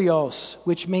 makarios,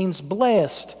 which means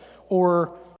blessed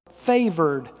or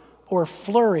favored or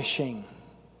flourishing.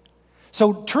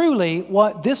 So truly,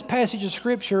 what this passage of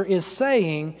Scripture is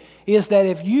saying is that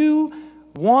if you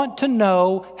want to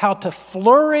know how to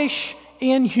flourish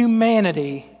in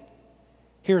humanity,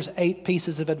 here's 8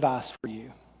 pieces of advice for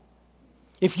you.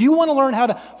 If you want to learn how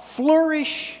to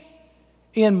flourish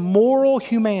in moral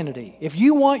humanity, if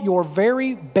you want your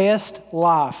very best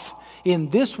life in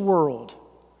this world,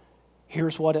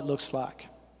 here's what it looks like.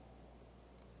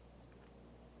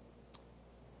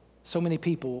 So many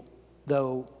people,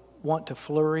 though, want to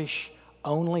flourish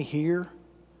only here,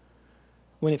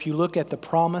 when if you look at the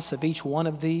promise of each one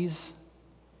of these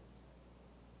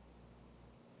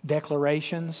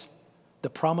declarations, the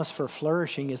promise for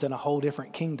flourishing is in a whole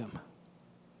different kingdom.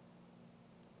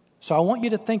 So I want you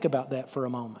to think about that for a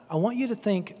moment. I want you to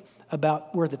think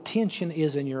about where the tension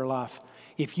is in your life.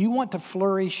 If you want to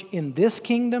flourish in this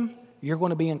kingdom, you're going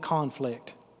to be in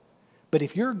conflict. But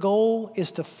if your goal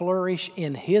is to flourish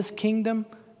in His kingdom,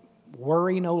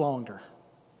 worry no longer.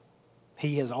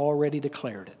 He has already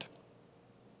declared it.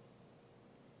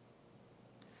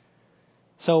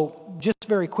 So just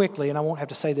very quickly, and I won't have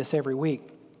to say this every week,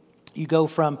 you go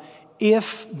from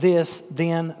if this,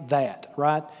 then that,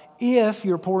 right? If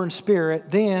you're poor in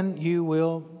spirit, then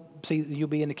you'll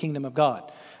be in the kingdom of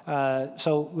God.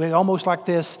 So almost like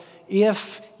this,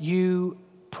 if you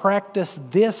practice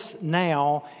this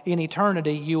now in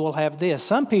eternity, you will have this.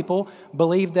 Some people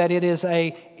believe that it is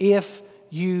if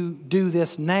you do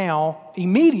this now,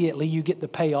 immediately you get the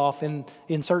payoff in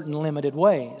certain limited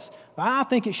ways. I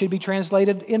think it should be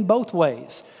translated in both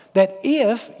ways. That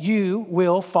if you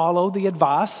will follow the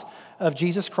advice of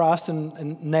Jesus Christ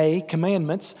and nay,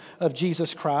 commandments of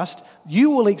Jesus Christ,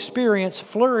 you will experience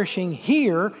flourishing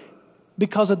here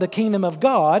because of the kingdom of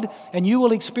God, and you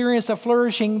will experience a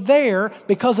flourishing there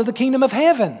because of the kingdom of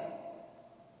heaven.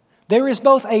 There is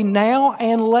both a now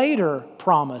and later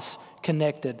promise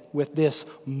connected with this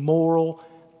moral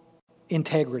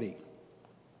integrity.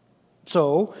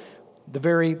 So, the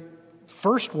very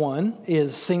first one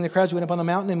is, seeing the crowds, went up on the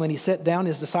mountain, and when he sat down,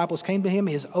 his disciples came to him.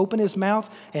 He has opened his mouth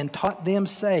and taught them,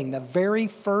 saying, the very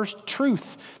first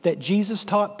truth that Jesus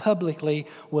taught publicly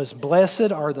was,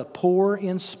 blessed are the poor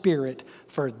in spirit,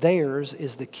 for theirs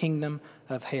is the kingdom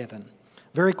of heaven.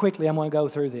 Very quickly, I'm going to go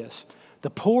through this. The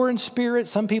poor in spirit,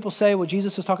 some people say, well,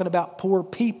 Jesus is talking about poor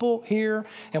people here.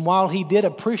 And while he did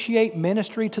appreciate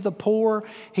ministry to the poor,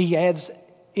 he adds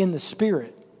in the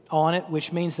spirit on it,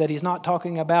 which means that he's not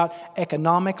talking about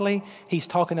economically, he's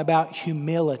talking about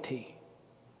humility.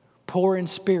 Poor in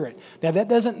spirit. Now that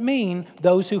doesn't mean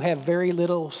those who have very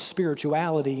little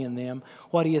spirituality in them.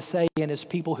 What he is saying is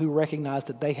people who recognize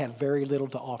that they have very little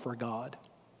to offer God.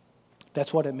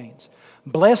 That's what it means.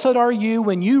 Blessed are you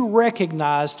when you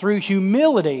recognize through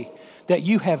humility that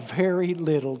you have very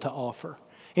little to offer.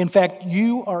 In fact,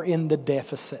 you are in the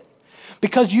deficit.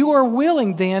 Because you are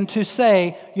willing then to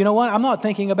say, you know what, I'm not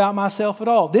thinking about myself at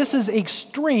all. This is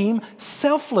extreme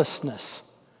selflessness.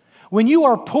 When you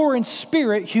are poor in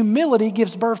spirit, humility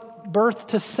gives birth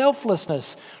to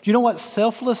selflessness. Do you know what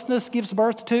selflessness gives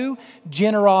birth to?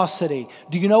 Generosity.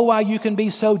 Do you know why you can be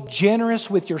so generous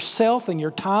with yourself and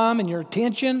your time and your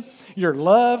attention, your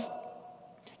love?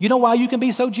 You know why you can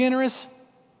be so generous?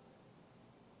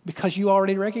 Because you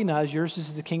already recognize yours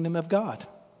is the kingdom of God.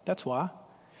 That's why.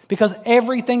 Because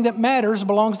everything that matters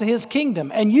belongs to His kingdom,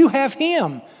 and you have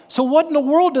Him. So what in the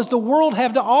world does the world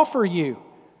have to offer you?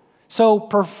 So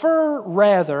prefer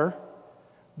rather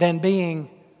than being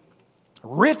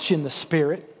rich in the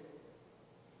Spirit,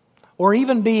 or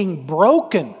even being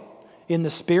broken in the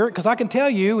Spirit, because I can tell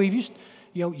you, if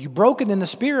you're broken in the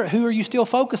Spirit, who are you still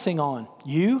focusing on?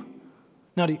 You?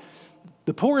 No,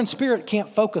 the poor in spirit can't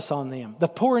focus on them. The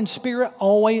poor in spirit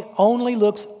only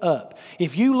looks up.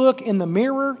 If you look in the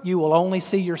mirror, you will only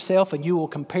see yourself and you will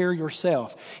compare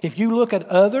yourself. If you look at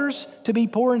others to be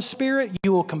poor in spirit,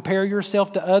 you will compare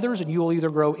yourself to others and you will either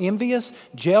grow envious,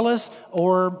 jealous,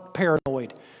 or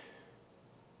paranoid.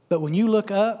 But when you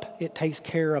look up, it takes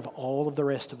care of all of the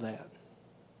rest of that.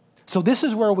 So this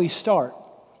is where we start.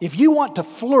 If you want to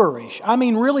flourish, I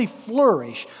mean really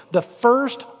flourish, the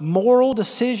first moral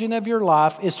decision of your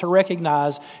life is to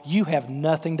recognize you have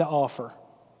nothing to offer.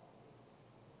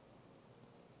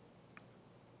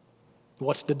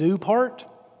 What's the do part?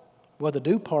 Well, the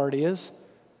do part is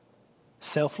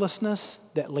selflessness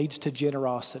that leads to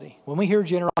generosity. When we hear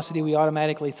generosity, we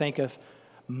automatically think of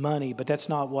money, but that's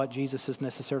not what Jesus is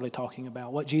necessarily talking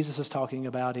about. What Jesus is talking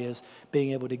about is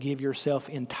being able to give yourself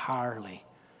entirely.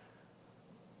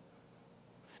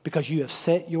 Because you have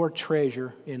set your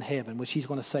treasure in heaven, which he's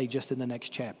going to say just in the next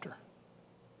chapter.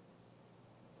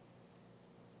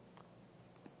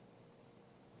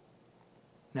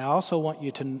 Now, I also want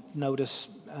you to notice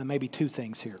maybe two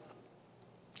things here,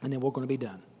 and then we're going to be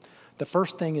done. The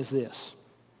first thing is this.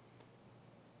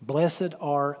 Blessed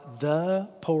are the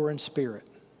poor in spirit,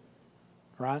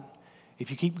 right? If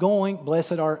you keep going,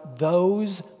 blessed are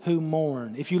those who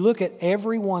mourn. If you look at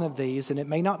every one of these, and it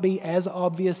may not be as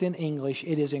obvious in English,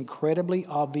 it is incredibly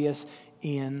obvious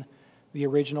in the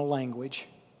original language.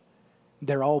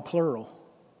 They're all plural.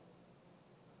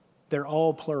 They're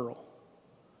all plural.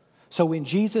 So when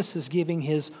Jesus is giving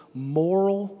his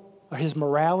morality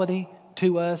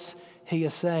to us, he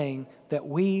is saying that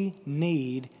we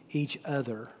need each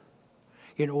other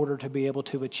in order to be able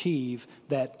to achieve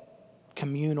that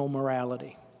communal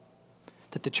morality.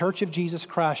 That the Church of Jesus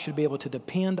Christ should be able to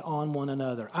depend on one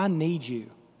another. I need you.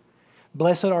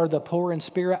 Blessed are the poor in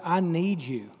spirit. I need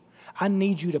you. I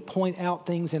need you to point out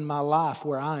things in my life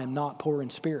where I am not poor in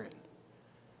spirit.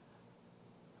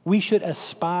 We should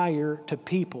aspire to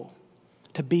people,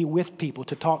 to be with people,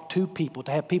 to talk to people,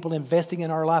 to have people investing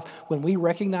in our life. When we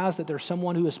recognize that there's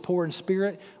someone who is poor in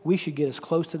spirit, we should get as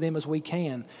close to them as we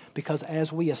can, because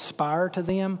as we aspire to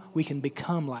them, we can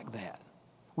become like that.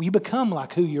 You become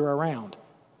like who you're around,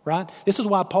 right? This is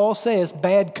why Paul says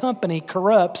bad company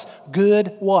corrupts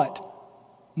good what?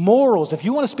 Morals. If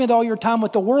you want to spend all your time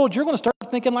with the world, you're going to start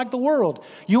start thinking like the world.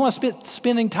 You want to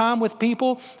spending time with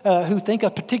people who think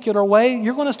a particular way,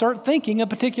 you're going to start thinking a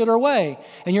particular way.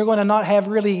 And you're going to not have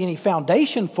really any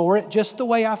foundation for it, just the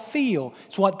way I feel.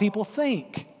 It's what people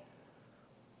think.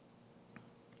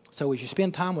 So as you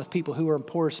spend time with people who are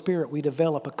poor in spirit, we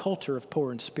develop a culture of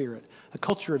poor in spirit, a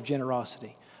culture of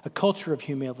generosity, a culture of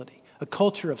humility, a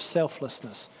culture of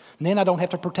selflessness. And then I don't have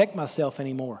to protect myself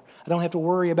anymore. I don't have to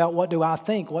worry about what do I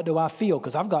think, what do I feel,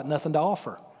 because I've got nothing to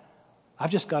offer.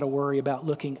 I've just got to worry about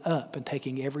looking up and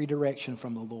taking every direction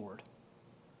from the Lord.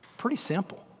 Pretty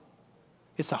simple.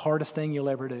 It's the hardest thing you'll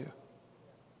ever do,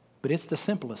 but it's the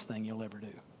simplest thing you'll ever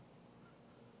do.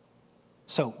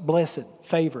 So blessed,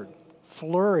 favored,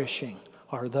 flourishing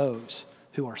are those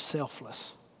who are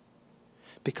selfless,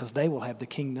 because they will have the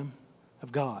kingdom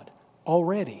of God.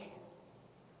 Already,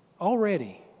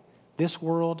 this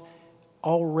world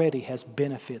already has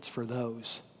benefits for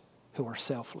those who are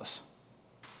selfless.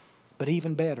 But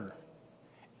even better,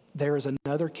 there is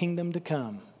another kingdom to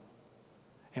come,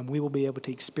 and we will be able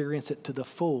to experience it to the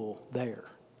full there.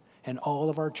 And all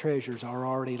of our treasures are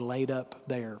already laid up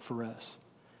there for us.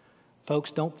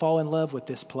 Folks, don't fall in love with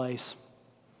this place.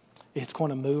 It's going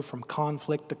to move from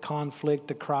conflict to conflict,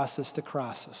 to crisis to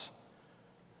crisis.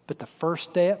 But the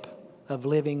first step of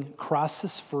living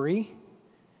crisis-free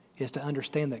is to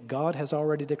understand that God has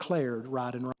already declared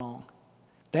right and wrong.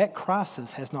 That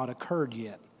crisis has not occurred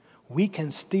yet. We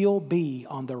can still be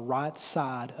on the right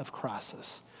side of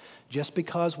crisis. Just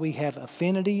because we have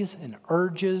affinities and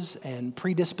urges and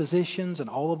predispositions and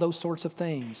all of those sorts of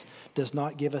things does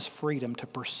not give us freedom to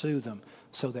pursue them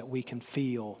so that we can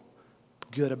feel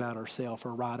good about ourselves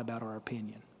or right about our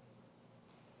opinion.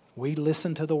 We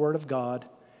listen to the Word of God.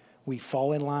 We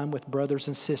fall in line with brothers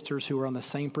and sisters who are on the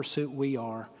same pursuit we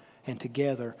are. And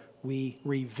together we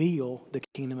reveal the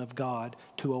kingdom of God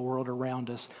to a world around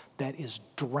us that is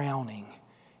drowning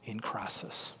in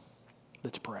crisis.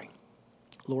 Let's pray.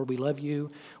 Lord, we love you.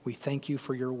 We thank you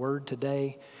for your word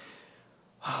today.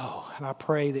 Oh, and I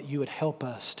pray that you would help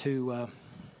us to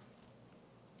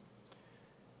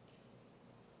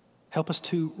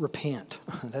repent.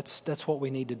 That's what we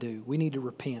need to do. We need to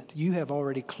repent. You have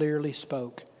already clearly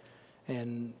spoke,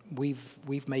 and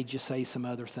we've made you say some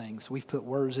other things. We've put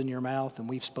words in your mouth, and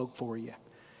we've spoke for you.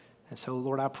 And so,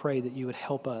 Lord, I pray that you would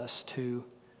help us to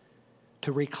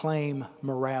reclaim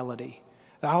morality.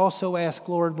 I also ask,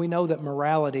 Lord, we know that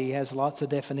morality has lots of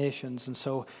definitions, and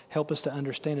so help us to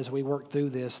understand as we work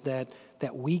through this that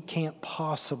we can't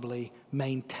possibly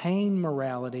maintain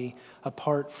morality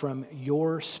apart from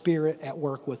your Spirit at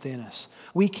work within us.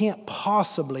 We can't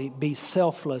possibly be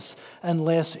selfless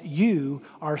unless you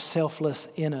are selfless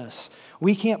in us.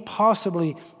 We can't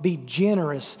possibly be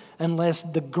generous unless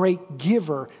the great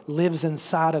giver lives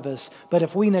inside of us. But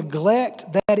if we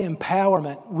neglect that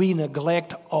empowerment, we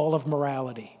neglect all of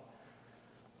morality.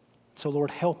 So,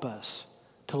 Lord, help us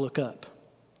to look up.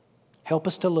 Help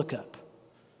us to look up.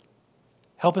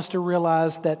 Help us to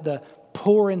realize that the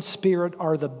poor in spirit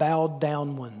are the bowed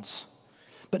down ones.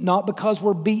 But not because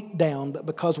we're beat down, but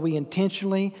because we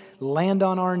intentionally land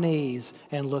on our knees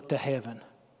and look to heaven.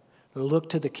 Look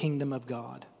to the kingdom of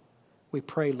God. We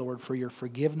pray, Lord, for your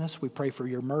forgiveness. We pray for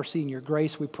your mercy and your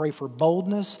grace. We pray for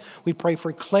boldness. We pray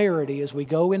for clarity as we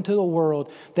go into the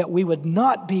world, that we would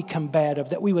not be combative,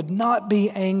 that we would not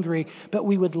be angry, but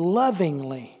we would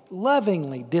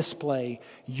lovingly display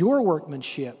your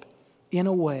workmanship in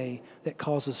a way that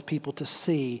causes people to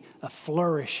see a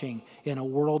flourishing in a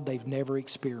world they've never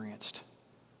experienced.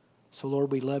 So,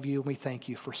 Lord, we love you and we thank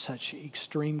you for such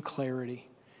extreme clarity.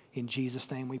 In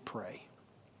Jesus' name we pray.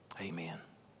 Amen.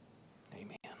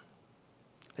 Amen.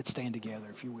 Let's stand together,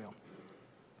 if you will.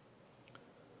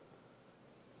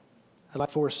 I'd like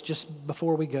for us, just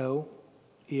before we go,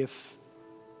 if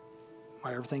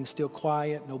everything's still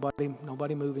quiet,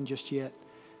 nobody moving just yet.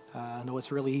 I know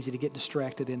it's really easy to get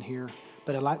distracted in here,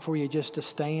 but I'd like for you just to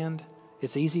stand.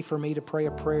 It's easy for me to pray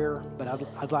a prayer, but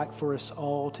I'd like for us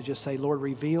all to just say, Lord,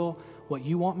 reveal what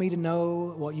you want me to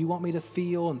know, what you want me to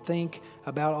feel and think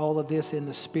about all of this in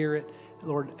the Spirit.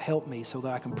 Lord, help me so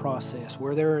that I can process.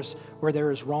 Where there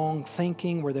is wrong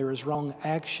thinking, where there is wrong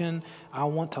action, I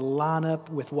want to line up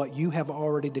with what you have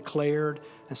already declared.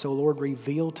 And so, Lord,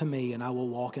 reveal to me and I will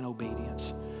walk in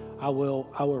obedience. I will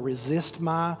resist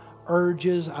my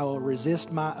urges. I will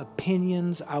resist my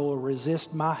opinions. I will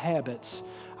resist my habits.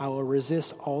 I will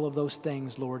resist all of those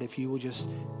things, Lord, if you will just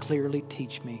clearly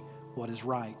teach me what is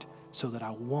right so that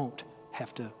I won't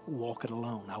have to walk it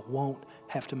alone. I won't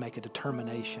have to make a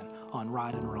determination on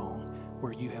right and wrong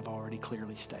where you have already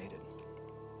clearly stated.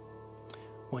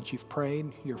 Once you've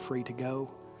prayed, you're free to go.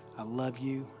 I love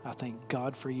you. I thank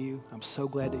God for you. I'm so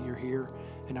glad that you're here.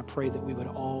 And I pray that we would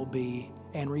all be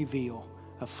and reveal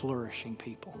a flourishing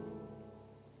people.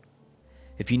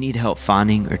 If you need help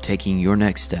finding or taking your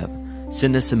next step,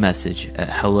 send us a message at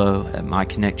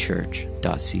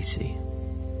hello@myconnectchurch.cc.